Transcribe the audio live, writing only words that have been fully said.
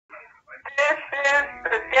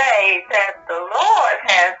the day that the Lord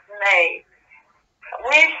has made.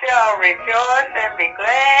 We shall rejoice and be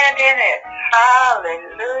glad in it.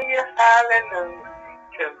 Hallelujah, hallelujah.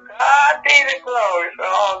 To God be the glory for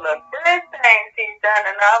all the good things he's done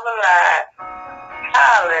in our lives.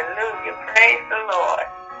 Hallelujah, praise the Lord.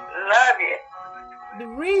 Love you. The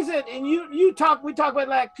reason, and we talked about it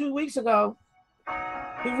like 2 weeks ago,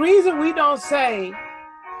 the reason we don't say,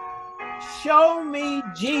 show me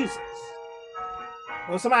Jesus.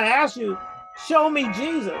 When somebody asks you, show me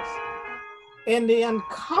Jesus, and the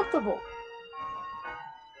uncomfortable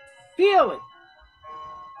feeling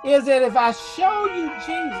is that if I show you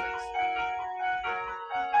Jesus,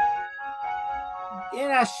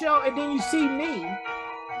 and then you see me,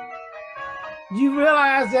 you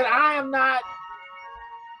realize that I am not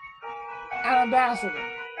an ambassador.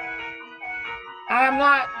 I am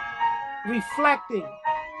not reflecting.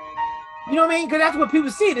 You know what I mean? Because that's what people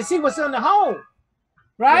see. They see what's in the home,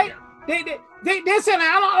 right? Yeah. They're saying,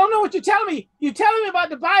 I don't know what you're telling me. You're telling me about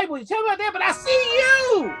the Bible. You're telling me about that, but I see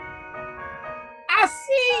you. I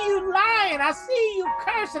see you lying. I see you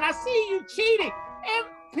cursing. I see you cheating. And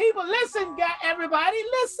people, listen, everybody,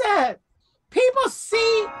 listen. People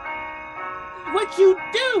see what you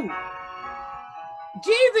do.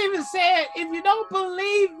 Jesus even said, if you don't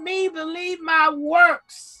believe me, believe my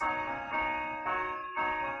works.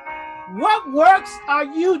 What works are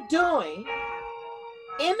you doing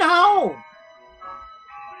in the home?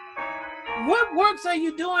 What works are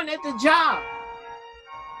you doing at the job?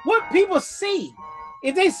 What people see,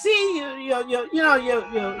 if they see your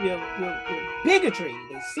bigotry,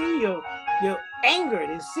 they see your anger,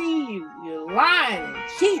 they see you lying and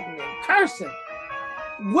cheating and cursing.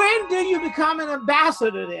 When do you become an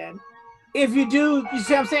ambassador then? If you do, you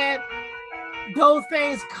see what I'm saying? Those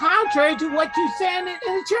things contrary to what you're saying in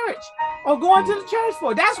the church or going to the church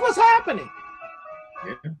for. That's what's happening.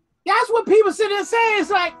 Yeah. That's what people sit and say.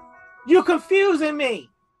 It's like, you're confusing me.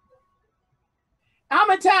 How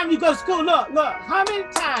many times you go to school? Look, how many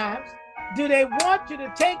times do they want you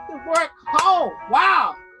to take the work home?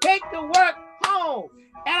 Wow, take the work home.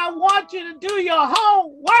 And I want you to do your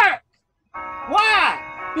homework. Why?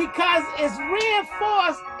 Because it's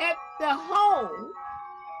reinforced at the home.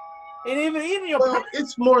 And even your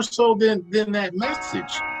it's more so than that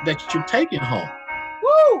message that you're taking home.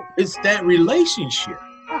 Woo! It's that relationship.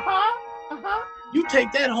 You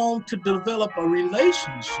take that home to develop a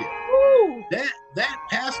relationship. Woo! That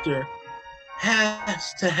pastor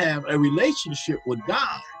has to have a relationship with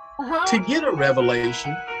God to get a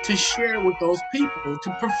revelation, to share with those people,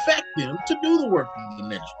 to perfect them, to do the work of the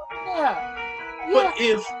ministry. Yeah. But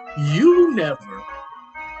if you never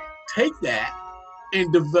take that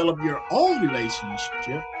and develop your own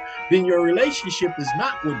relationship, then your relationship is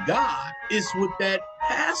not with God, it's with that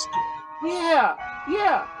pastor. Yeah.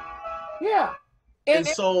 And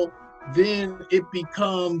so then it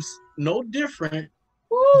becomes no different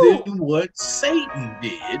than what Satan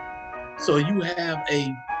did. So you have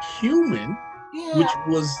a human,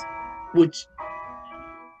 which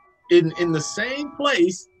in the same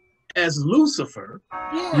place as Lucifer,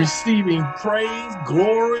 receiving praise,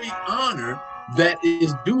 glory, honor that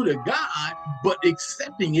is due to God, but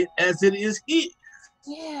accepting it as it is his.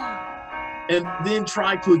 Yeah. And then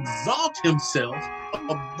try to exalt himself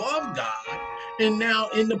above God, and now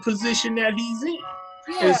in the position that he's in.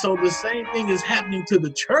 Yeah. And so the same thing is happening to the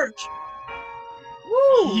church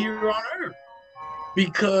here on earth,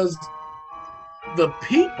 because the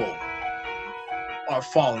people are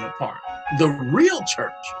falling apart. The real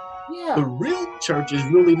church, the real church is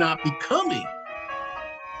really not becoming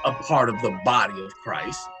a part of the body of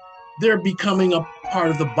Christ. They're becoming a part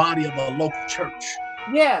of the body of a local church.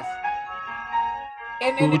 Yes.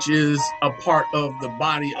 Which is a part of the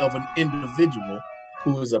body of an individual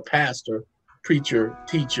who is a pastor, preacher,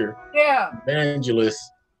 teacher, evangelist,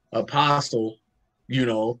 apostle,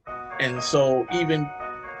 and so even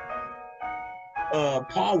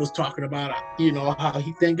Paul was talking about, how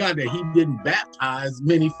he thank God that he didn't baptize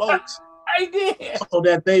many folks. I did. So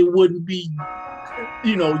that they wouldn't be,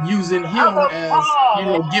 using him as,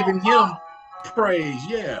 giving him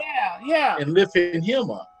praise, and lifting him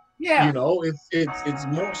up. Yeah. It's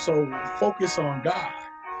more so focus on God.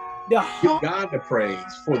 Give God the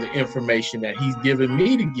praise for the information that he's given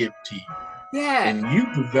me to give to you. Yeah. And you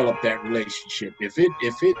develop that relationship. If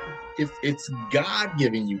it's God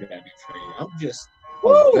giving you that information, I'm just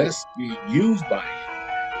blessed to be used by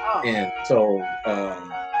him. And so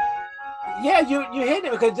you hit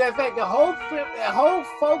it, because in fact the whole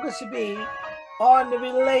focus should be on the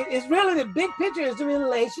it's really the big picture is the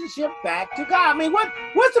relationship back to God. I mean,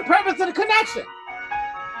 what's the purpose of the connection?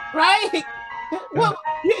 Right? Well,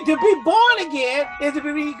 to be born again is to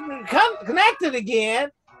be connected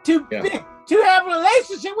again, to have a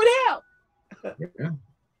relationship with him. Yeah.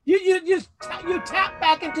 You tap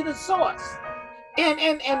back into the source, and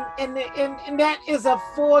that is a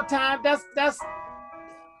full-time. That's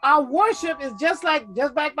our worship is just like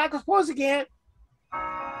Michael Sports again.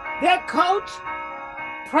 That coach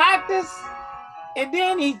practice, and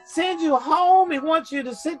then he sends you home. He wants you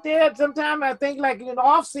to sit there. Sometimes I think like in the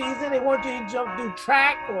off season, they want you to do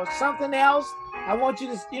track or something else. I want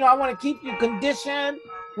you to, I want to keep you conditioned,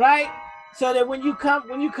 right? So that when you come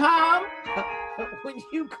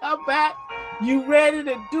back, you ready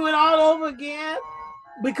to do it all over again.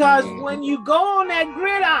 Because when you go on that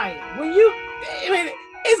gridiron,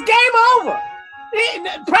 it's game over.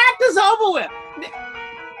 Practice over with.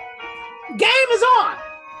 Game is on.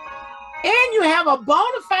 And you have a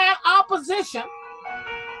bona fide opposition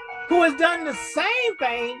who has done the same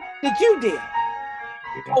thing that you did.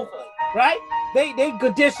 Hopefully, right? They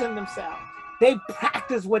condition themselves. They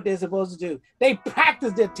practice what they're supposed to do. They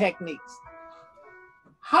practice their techniques.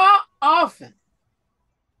 How often?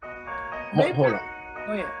 Hold on.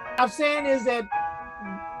 Oh yeah. I'm saying is that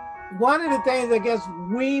one of the things I guess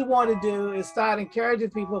we want to do is start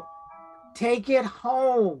encouraging people, take it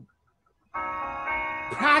home.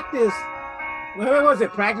 Practice. What was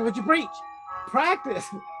it? Practice what you preach. Practice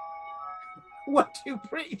what you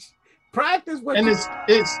preach. Practice what. And it's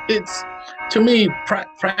to me,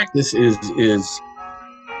 practice is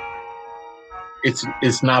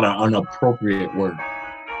it's not an appropriate word.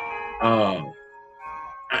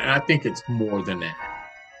 I think it's more than that.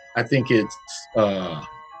 I think it's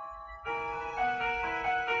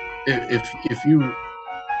if you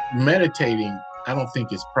meditating, I don't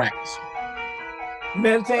think it's practicing.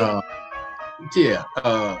 Meditate.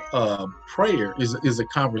 Prayer is a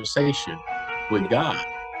conversation with God,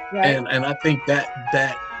 right. and I think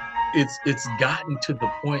that it's gotten to the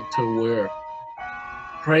point to where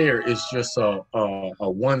prayer is just a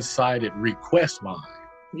one-sided request line.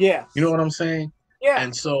 Yeah, you know what I'm saying? Yeah,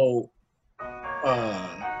 and so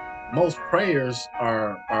most prayers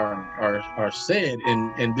are said,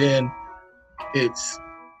 and then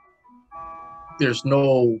there's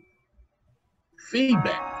no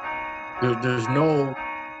feedback. There's no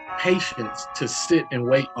patience to sit and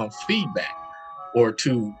wait on feedback, or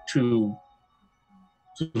to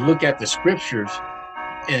look at the scriptures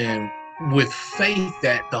and with faith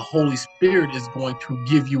that the Holy Spirit is going to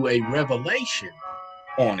give you a revelation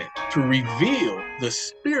on it, to reveal the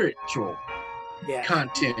spiritual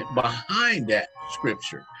content behind that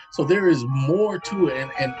scripture. So there is more to it,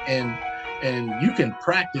 and you can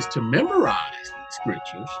practice to memorize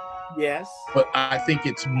scriptures. Yes. But I think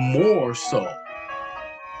it's more so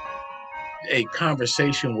a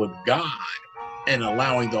conversation with God and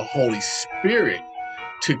allowing the Holy Spirit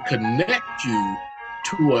to connect you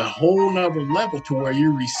to a whole nother level, to where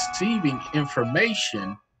you're receiving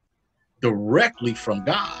information directly from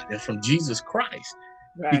God and from Jesus Christ.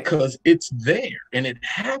 Right. Because it's there and it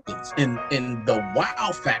happens. And the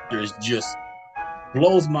wow factor is just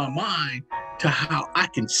blows my mind to how I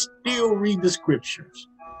can still read the scriptures,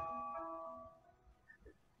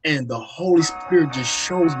 and the Holy Spirit just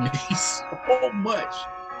shows me so much,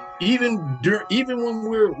 even when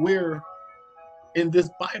we're in this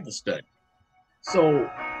Bible study. So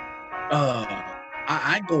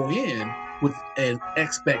I go in with an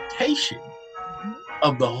expectation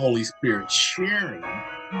of the Holy Spirit sharing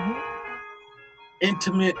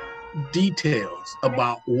intimate details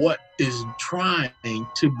about what is trying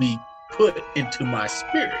to be put into my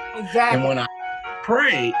spirit. Exactly. And when I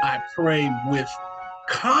pray with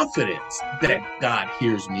confidence that God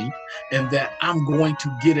hears me and that I'm going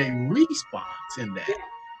to get a response in that.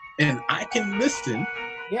 And I can listen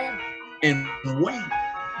and wait.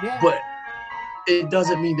 But it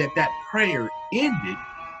doesn't mean that prayer ended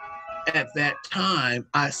at that time.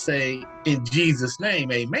 I say, in Jesus'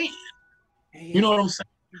 name, amen. You know what I'm saying?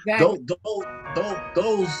 Exactly.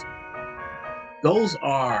 Those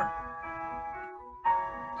are,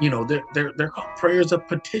 they're called prayers of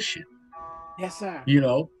petition. Yes, sir.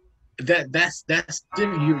 That's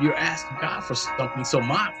you're asking God for something. So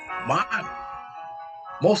my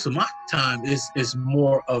most of my time is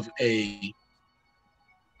more of a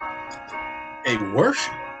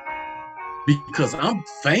worship, because I'm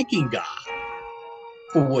thanking God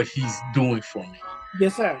for what He's doing for me.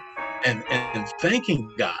 Yes, sir. And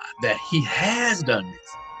thanking God that He has done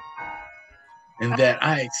this, and that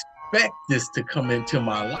I expect this to come into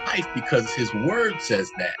my life because His word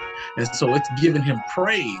says that. And so it's giving Him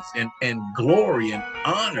praise and glory and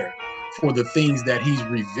honor for the things that He's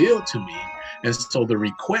revealed to me. And so the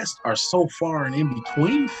requests are so far and in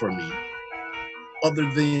between for me, other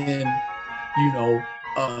than, you know,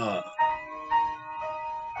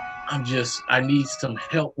 I need some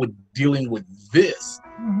help with dealing with this.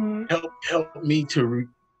 Help me to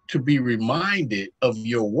be reminded of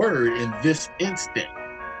your word in this instant,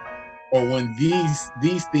 or when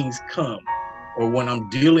these things come, or when I'm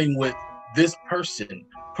dealing with this person,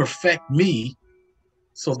 perfect me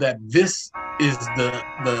so that this is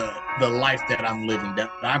the life that I'm living, that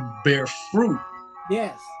I bear fruit.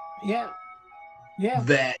 Yes. Yeah. Yeah.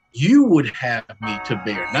 That you would have me to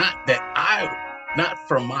bear, not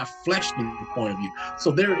from my fleshly point of view.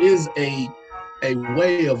 So there is a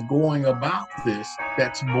way of going about this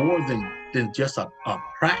that's more than just a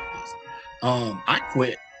practice. I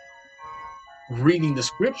quit reading the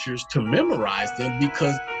scriptures to memorize them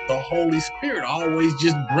because the Holy Spirit always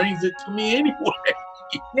just brings it to me anyway.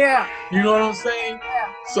 Yeah. You know what I'm saying?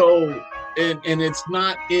 Yeah. So, and it's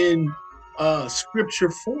not in scripture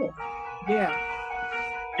form. Yeah.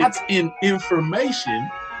 It's in information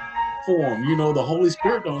form. You know, the Holy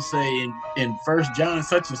Spirit don't say in 1 John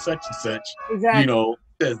such and such and such, exactly. You know,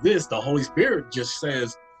 says this. The Holy Spirit just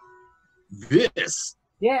says this.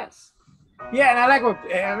 Yes. Yeah, and I like what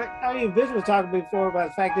Vision was talking before about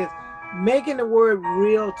the fact is making the word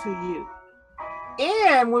real to you.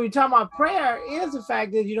 And when we talk about prayer, is the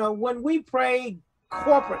fact that, you know, when we pray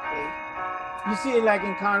corporately, you see it like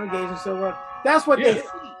in congregations, so that's what they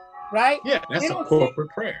see, right? Yeah, that's a corporate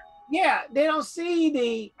prayer. Yeah, they don't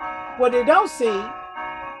see what they don't see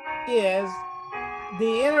is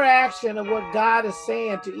the interaction of what God is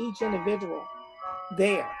saying to each individual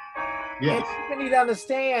there. Yes. And people need to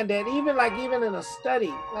understand that even in a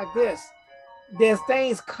study like this, there's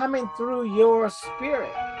things coming through your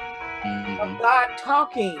spirit of God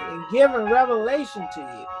talking and giving revelation to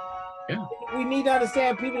you. Yeah. We need to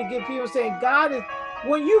understand people saying God is,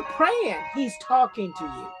 when you praying, he's talking to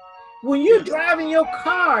you. When you're driving your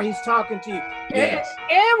car, he's talking to you. Yes.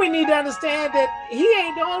 And we need to understand that he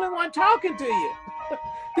ain't the only one talking to you.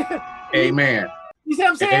 Amen. You see what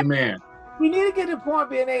I'm saying? Amen. We need to get to the point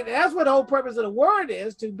being able, that's what the whole purpose of the word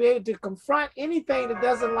is, to be able to confront anything that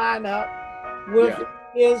doesn't line up with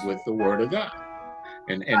the word of God.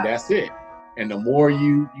 And that's it. And the more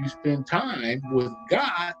you spend time with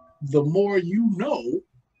God, the more you know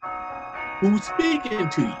who's speaking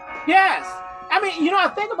to you. Yes. I mean, you know, I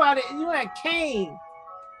think about it, you know, like Cain,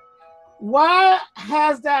 why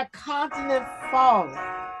has that continent fallen?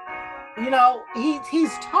 You know,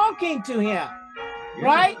 he's talking to him,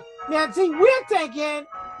 right? Now, see, we're thinking,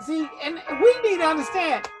 and we need to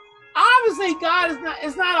understand, obviously God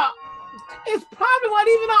it's probably not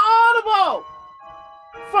even an audible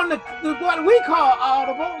from what we call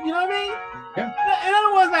audible, you know what I mean? Yeah. In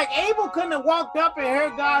other words, like Abel couldn't have walked up and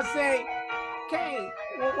heard God say, Cain,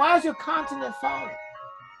 why is your continent falling?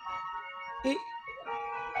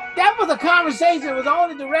 That was a conversation that was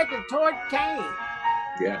only directed toward Cain.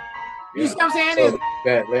 Yeah. You see what I'm saying?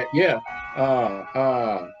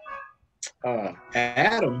 So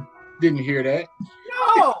Adam didn't hear that.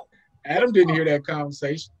 No. Adam didn't hear that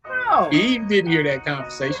conversation. No. Eve didn't hear that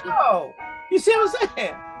conversation. No. You see what I'm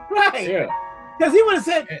saying? Right. Yeah. Because he would have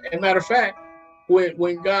said. As a matter of fact,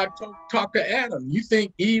 when God talked to Adam, you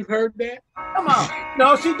think Eve heard that? Come on.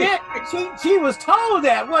 No, she did. She was told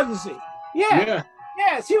that, wasn't she? Yeah.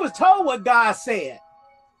 Yeah, she was told what God said.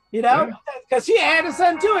 You know, because she added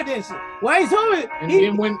something to it, didn't she? Well, he told it. And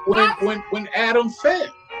then when Adam fell,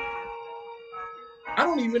 I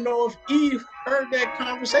don't even know if Eve heard that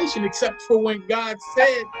conversation, except for when God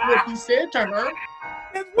said what he said to her.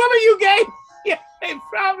 This woman you gave, they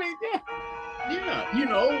probably did. Yeah, you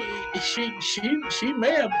know, she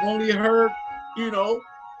may have only heard, you know,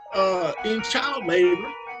 in child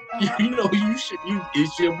labor, you know,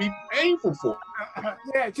 it should be painful for her.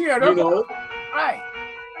 Yeah, she heard her. You know,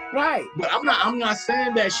 right. But I'm not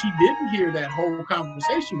saying that she didn't hear that whole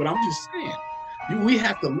conversation, but I'm just saying we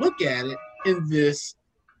have to look at it in this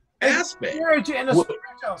aspect. In a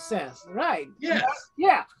spiritual sense, right? Yes.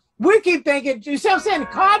 Yeah. We keep thinking, you see what I'm saying? The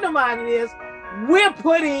cardinal mind is we're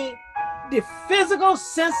putting the physical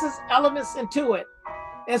senses elements into it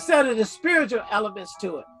instead of the spiritual elements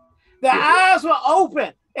to it. The eyes were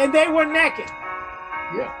open and they were naked.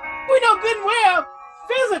 Yeah. We know good and well,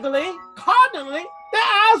 physically, cardinally, their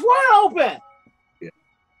eyes were open. Yeah.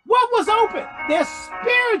 What was open? Their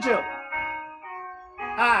spiritual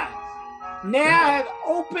eyes now have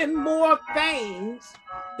opened more things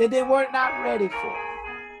that they were not ready for.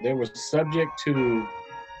 They were subject to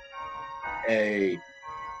a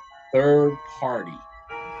third party.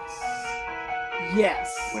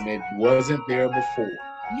 Yes. When it wasn't there before.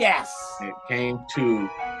 Yes. It came to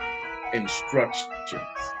instructions.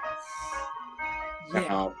 Yeah.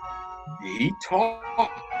 Now,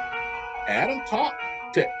 Adam talked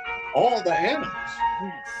to all the animals.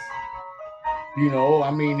 Yes. You know,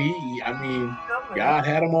 I mean, God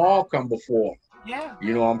had them all come before. Yeah.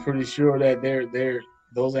 You know, I'm pretty sure that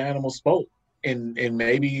those animals spoke, and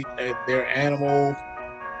maybe their animal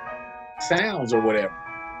sounds or whatever,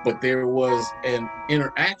 but there was an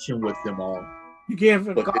interaction with them all.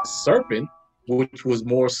 But the serpent, which was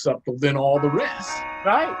more subtle than all the rest,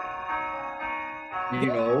 right? You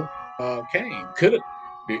know, came.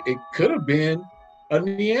 It could have been a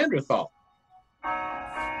Neanderthal.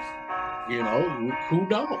 You know, who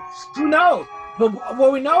knows? Who knows? But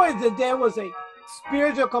what we know is that there was a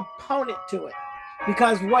spiritual component to it,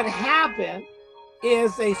 because what happened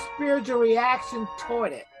is a spiritual reaction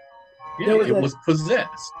toward it. Yeah, it was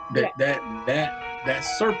possessed. That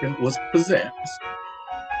serpent was possessed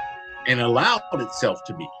and allowed itself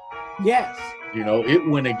to be. Yes. You know, it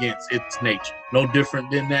went against its nature. No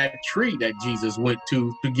different than that tree that Jesus went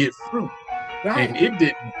to get fruit. Right. And it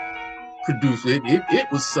didn't produce it. It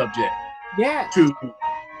was subject to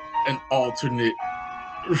an alternate,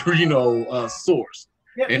 source.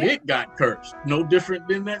 And it got cursed. No different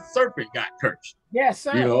than that serpent got cursed. Yes,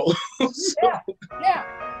 sir. You know?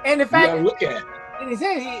 And the fact that, look at it. And he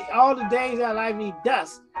said all the days of our life he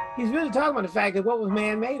dust. He's really talking about the fact that what was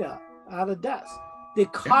man made of? Out of dust. The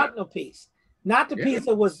cardinal piece. Not the piece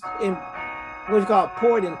that was what's called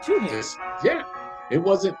poured into him. It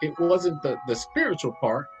wasn't the spiritual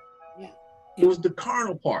part. Yeah. It was the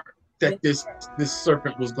carnal part that this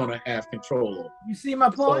serpent was going to have control over. You see my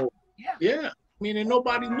point? So, yeah. I mean, and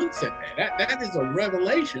nobody looks at that. That is a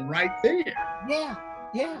revelation right there. Yeah.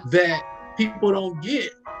 That people don't get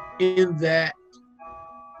in that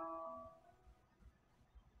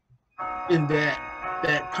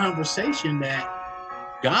conversation that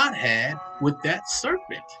God had with that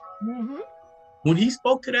serpent. Mm-hmm. When he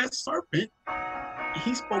spoke to that serpent,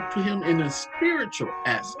 he spoke to him in a spiritual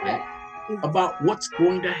aspect about what's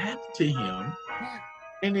going to happen to him.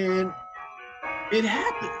 And then it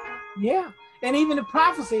happened. Yeah. And even the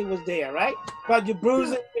prophecy was there, right? But you're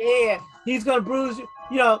bruising your head. He's going to bruise you.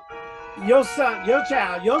 You know, your son, your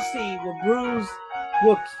child, your seed will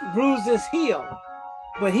bruise his heel,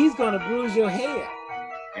 but he's going to bruise your head.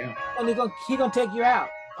 Yeah. And he's gonna take you out.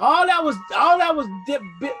 All that was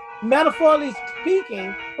metaphorically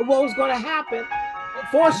speaking of what was going to happen,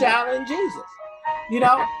 foreshadowing Jesus. You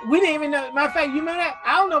know, we didn't even know. Matter of fact, you remember that?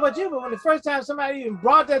 I don't know about you, but when the first time somebody even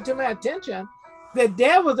brought that to my attention, that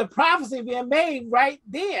there was a prophecy being made right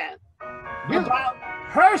then about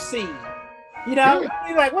her seed. You know,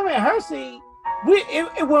 you're like, wait a minute, her seed.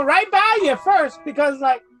 It went right by you at first because,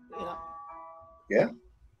 like, you know,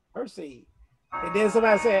 her seed. And then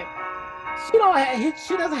somebody said, she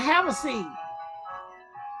doesn't have a seed.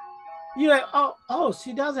 You're like, oh,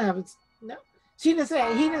 she doesn't have a seed. No, she didn't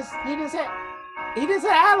say, he didn't say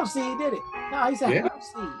Adam's seed, did it? No, he said her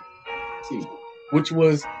seed. Which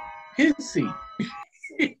was his seed.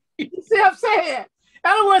 You see what I'm saying?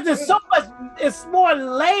 In other words, there's so much, it's more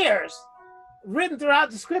layers written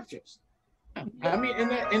throughout the scriptures. I mean,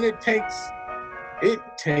 and it takes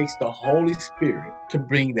the Holy Spirit to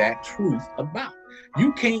bring that truth about.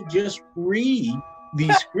 You can't just read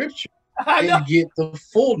these scriptures and get the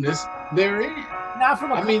fullness therein.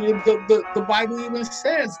 I mean, the Bible even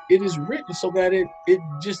says it is written so that it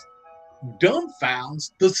just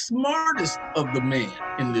dumbfounds the smartest of the men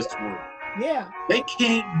in this world. Yeah. They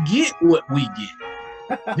can't get what we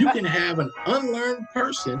get. You can have an unlearned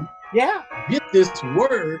person get this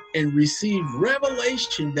word and receive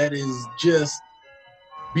revelation that is just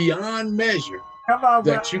beyond measure. Come on,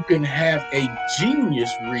 that you can have a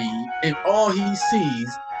genius read and all he sees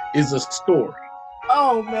is a story.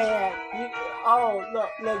 Oh man. Look,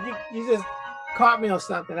 you just caught me on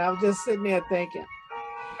something. I was just sitting there thinking.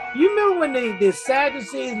 You remember when the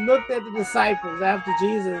Sadducees looked at the disciples after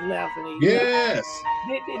Jesus left and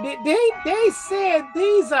they said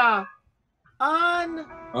these are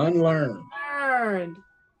unlearned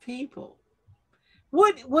people.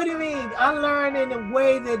 What do you mean unlearned in the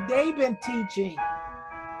way that they've been teaching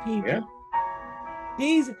people? Yeah.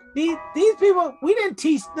 These people, we didn't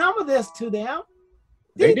teach none of this to them.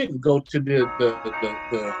 They didn't go to the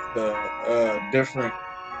different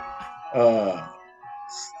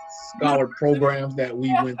scholar programs that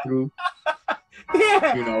we went through.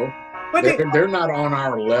 You know, but they're not on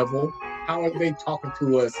our level. How are they talking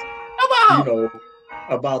to us? You know,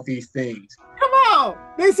 about these things? Come on.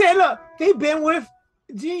 They said, look, they've been with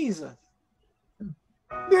Jesus.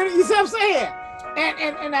 You see what I'm saying?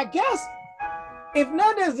 And I guess if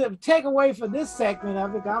nothing is to take away from this segment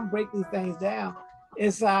of it, I'm break these things down.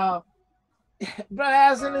 It's Brother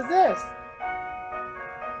Addison, is this.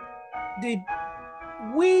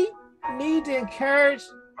 We need to encourage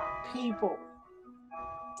people.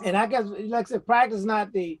 And I guess, like I said, practice is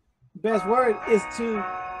not the best word, is to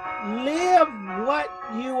live what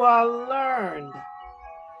you are learned.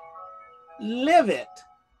 Live it.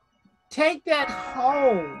 Take that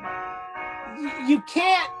home. You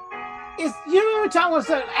can't, we're talking about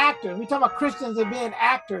certain actors. We talk about Christians as being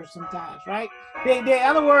actors sometimes, right? In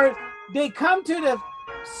other words, they come to the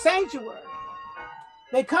sanctuary,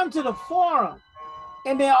 they come to the forum,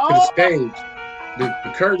 and they're all to the stage.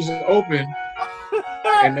 The curtains are open,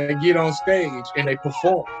 and they get on stage and they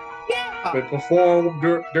perform. Yeah. They perform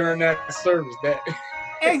during that service. That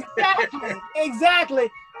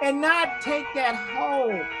exactly, and not take that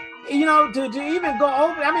home. You know, to even go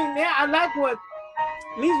over. I mean, I like what,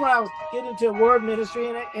 at least when I was getting into word ministry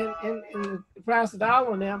and Pastor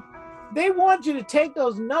Dollar and them, they want you to take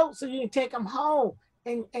those notes so you can take them home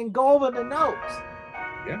and go over the notes.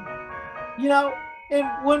 Yeah. You know, and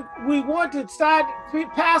when we want to start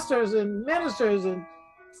pastors and ministers and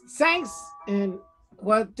saints and,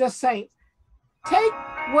 well, just saints, take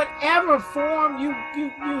whatever form you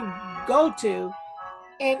go to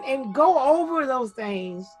and go over those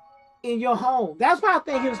things in your home. That's why I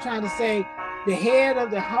think he was trying to say the head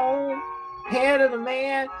of the home, head of the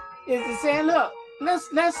man, is to say, look, let's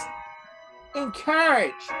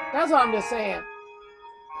encourage. That's what I'm just saying.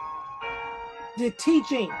 The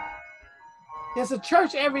teaching. There's a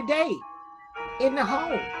church every day in the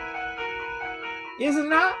home. Is it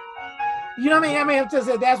not? You know what I mean? I mean, I'm just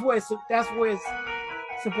saying that's where it's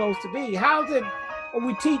supposed to be. How are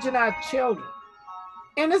we teaching our children?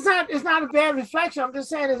 And it's not a bad reflection. I'm just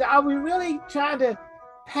saying, are we really trying to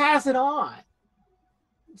pass it on?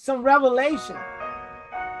 Some revelation.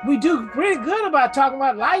 We do pretty good about talking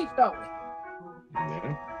about life, don't we?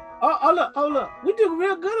 Yeah. Oh look. We do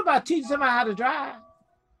real good about teaching somebody how to drive.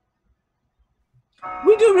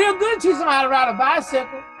 We do real good teaching somebody how to ride a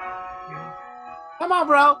bicycle. Yeah. Come on,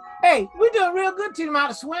 bro. Hey, we do real good teaching them how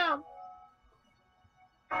to swim.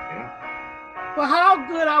 Yeah. But how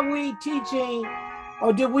good are we teaching,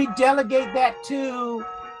 or did we delegate that to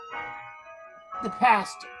the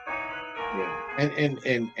pastor? Yeah.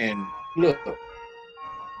 And look,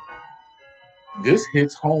 this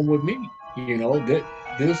hits home with me. You know, that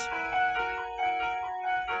this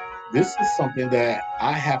is something that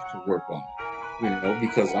I have to work on, you know,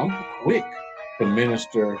 because I'm quick to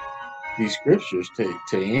minister these scriptures to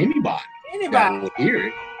anybody that will hear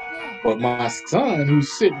it. Yeah. But my son,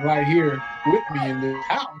 who's sitting right here with me in this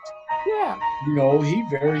house, yeah, you know, he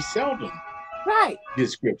very seldom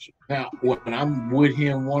gets scripture. Now, when I'm with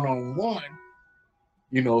him one-on-one,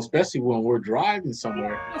 you know, especially when we're driving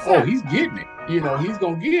somewhere, oh, he's getting it. You know, he's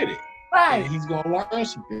gonna get it. Right. And he's gonna learn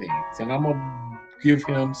some things. And I'm gonna give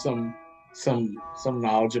him some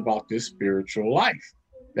knowledge about this spiritual life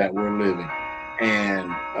that we're living. And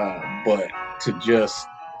but to just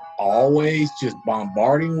always just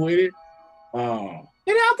bombarding with it,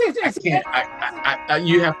 you know,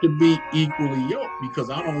 you have to be equally yoked, because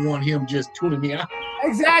I don't want him just tuning me out.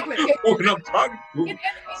 Exactly. when I'm talking to him.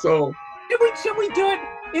 So should we do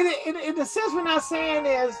it in the sense we're not saying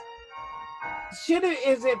is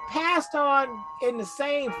it passed on in the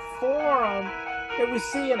same forum that we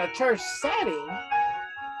see in a church setting,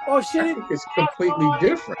 or should it? It's completely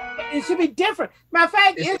different. It should be different. Matter of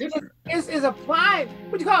fact, it's applied.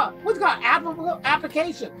 What do you call it?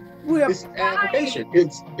 Application. It's application.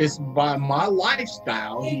 It's by my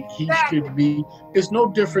lifestyle. He should be. It's no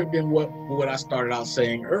different than what I started out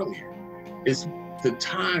saying earlier. It's the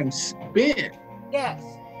time spent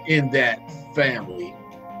in that family.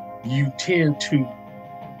 You tend to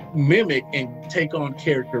mimic and take on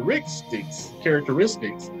characteristics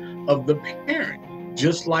of the parent.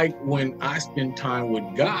 Just like when I spend time with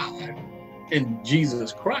God and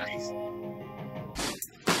Jesus Christ,